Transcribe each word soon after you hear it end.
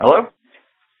Hello?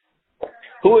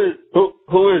 Who is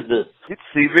this? It's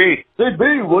CB.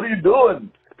 CB, what are you doing?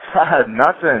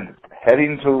 Nothing.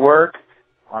 Heading to work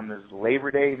on this Labor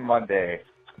Day Monday.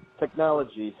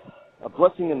 Technology, a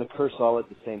blessing and a curse all at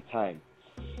the same time.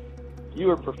 You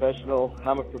are a professional,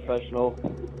 I'm a professional,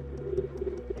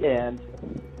 and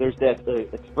there's that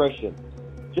expression.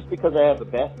 Just because I have a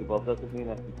basketball doesn't mean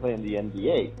I can play in the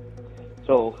NBA.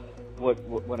 So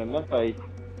what I meant by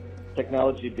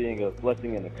technology being a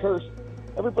blessing and a curse,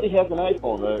 everybody has an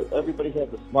iPhone, or everybody has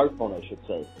a smartphone, I should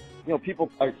say. You know,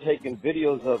 people are taking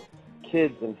videos of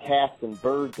kids and cats and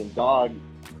birds and dogs,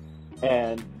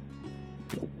 and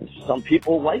some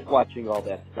people like watching all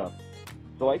that stuff.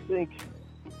 So I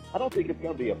don't think it's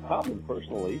going to be a problem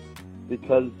personally,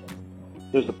 because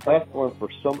there's a platform for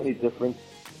so many different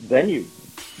venues.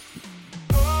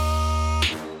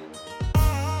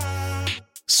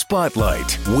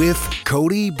 Spotlight with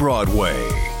Cody Broadway.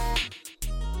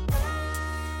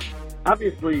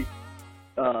 Obviously,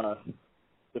 the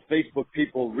Facebook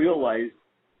people realized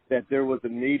that there was a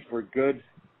need for good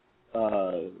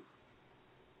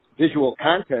visual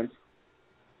content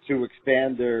to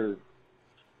expand their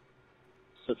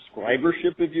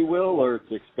subscribership, if you will, or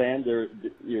to expand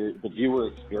the viewer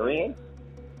experience.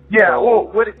 Yeah, well,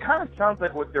 what it kind of sounds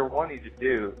like what they're wanting to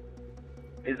do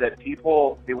is that they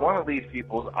want to leave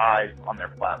people's eyes on their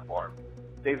platform.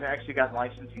 They've actually gotten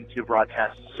licensing to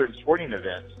broadcast certain sporting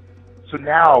events. So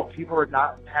now people are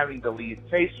not having to leave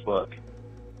Facebook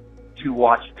to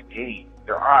watch the game.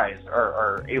 Their eyes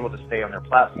are able to stay on their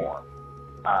platform.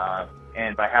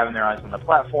 And by having their eyes on the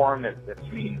platform, that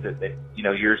means that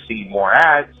you're seeing more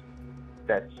ads.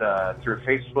 That's through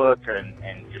Facebook, and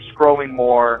you're scrolling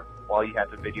more while you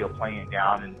have the video playing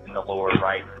down in the lower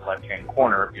right or left-hand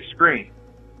corner of your screen.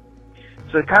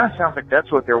 So it kind of sounds like that's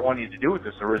what they're wanting to do with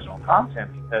this original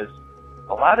content, because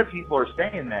a lot of people are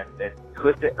saying that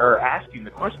or asking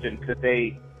the question, could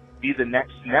they be the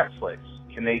next Netflix?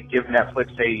 Can they give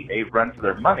Netflix a run for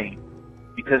their money?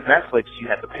 Because Netflix you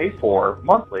have to pay for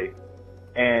monthly,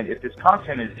 and if this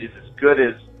content is as good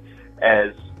as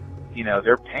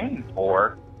they're paying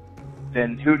for,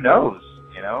 then who knows?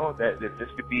 That this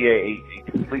could be a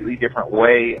completely different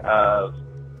way of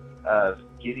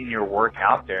getting your work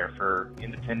out there for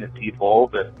independent people,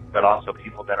 but also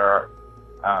people that are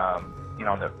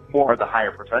on the more of the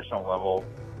higher professional level,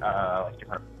 like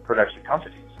different production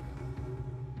companies.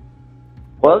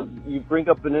 Well, you bring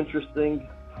up an interesting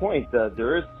point.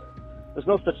 There's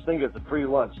no such thing as a free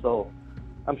lunch, so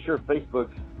I'm sure Facebook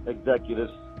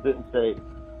executives didn't say,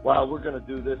 "Well, we're going to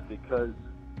do this because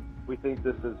we think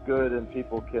this is good and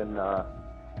people can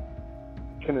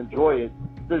enjoy it."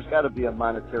 There's got to be a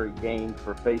monetary gain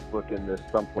for Facebook in this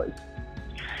someplace.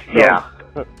 Yeah,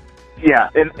 yeah,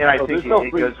 and I think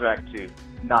it goes back to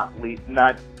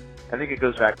I think it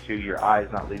goes back to your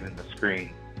eyes not leaving the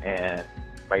screen, and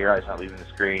by your eyes not leaving the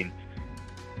screen,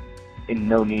 and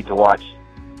no need to watch,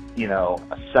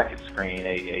 a second screen,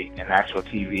 an actual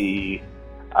TV.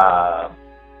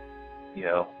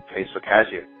 Facebook has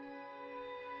you.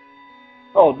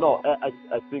 Oh no,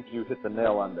 I think you hit the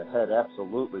nail on the head.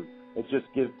 Absolutely, it just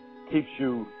keeps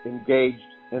you engaged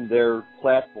in their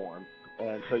platform,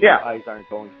 and so your eyes aren't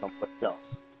going someplace else.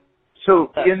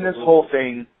 So in this whole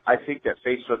thing, I think that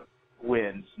Facebook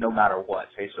wins no matter what.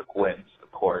 Facebook wins,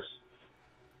 of course.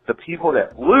 The people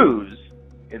that lose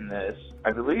in this,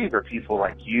 I believe, are people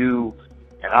like you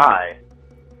and I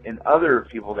and other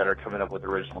people that are coming up with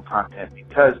original content,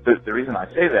 because the reason I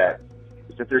say that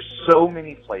is that there's so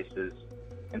many places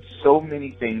and so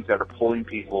many things that are pulling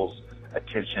people's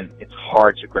attention. It's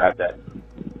hard to grab that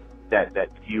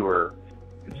viewer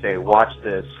and say, watch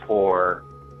this for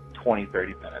 20,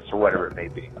 30 minutes or whatever it may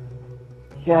be.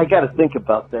 Yeah, I got to think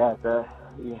about that.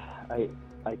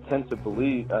 I tend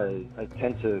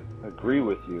to agree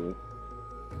with you.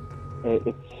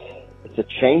 It's a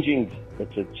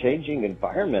changing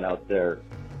environment out there.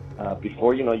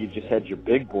 Before, you just had your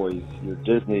big boys, your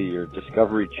Disney, your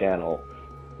Discovery Channel.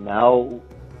 Now,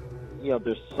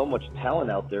 there's so much talent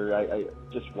out there. I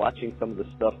just watching some of the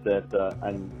stuff that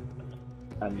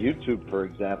on YouTube, for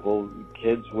example,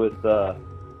 kids with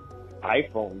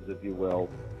iPhones, if you will,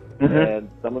 and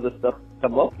some of the stuff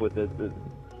come up with it.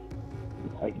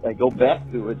 I go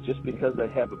back to it. Just because I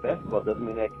have a basketball doesn't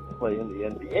mean I can play in the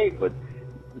NBA. But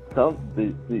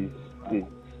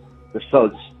there's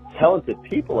so talented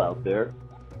people out there,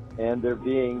 and they're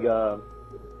being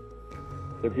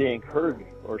heard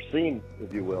or seen,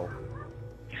 if you will.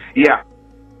 Yeah.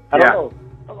 I don't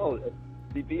know.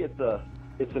 DB,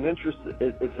 it's an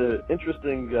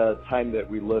interesting time that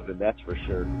we live in. That's for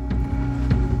sure.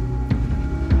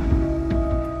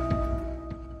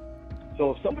 So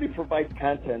if somebody provides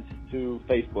content to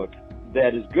Facebook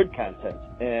that is good content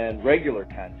and regular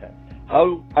content,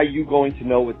 how are you going to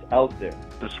know what's out there?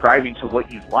 Subscribing to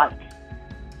what you like.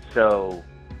 So,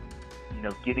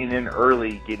 getting in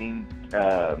early, getting,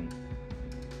 kind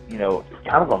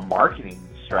of a marketing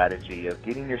strategy of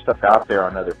getting your stuff out there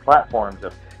on other platforms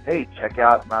of, hey, check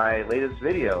out my latest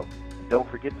video. Don't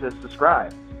forget to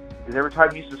subscribe. Because every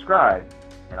time you subscribe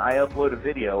and I upload a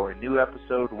video or a new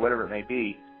episode or whatever it may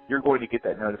be, you're going to get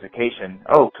that notification,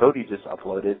 oh, Cody just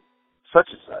uploaded such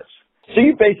and such. So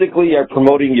you basically are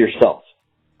promoting yourself.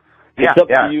 Yeah, It's up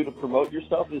to you to promote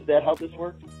yourself. Is that how this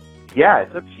works? Yeah,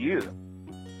 it's up to you.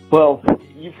 Well,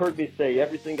 you've heard me say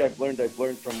everything I've learned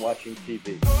from watching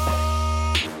TV.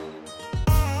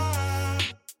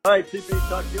 All right, CP,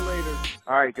 talk to you later.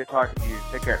 All right, good talking to you.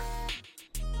 Take care.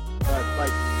 Bye.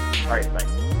 All right,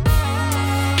 bye.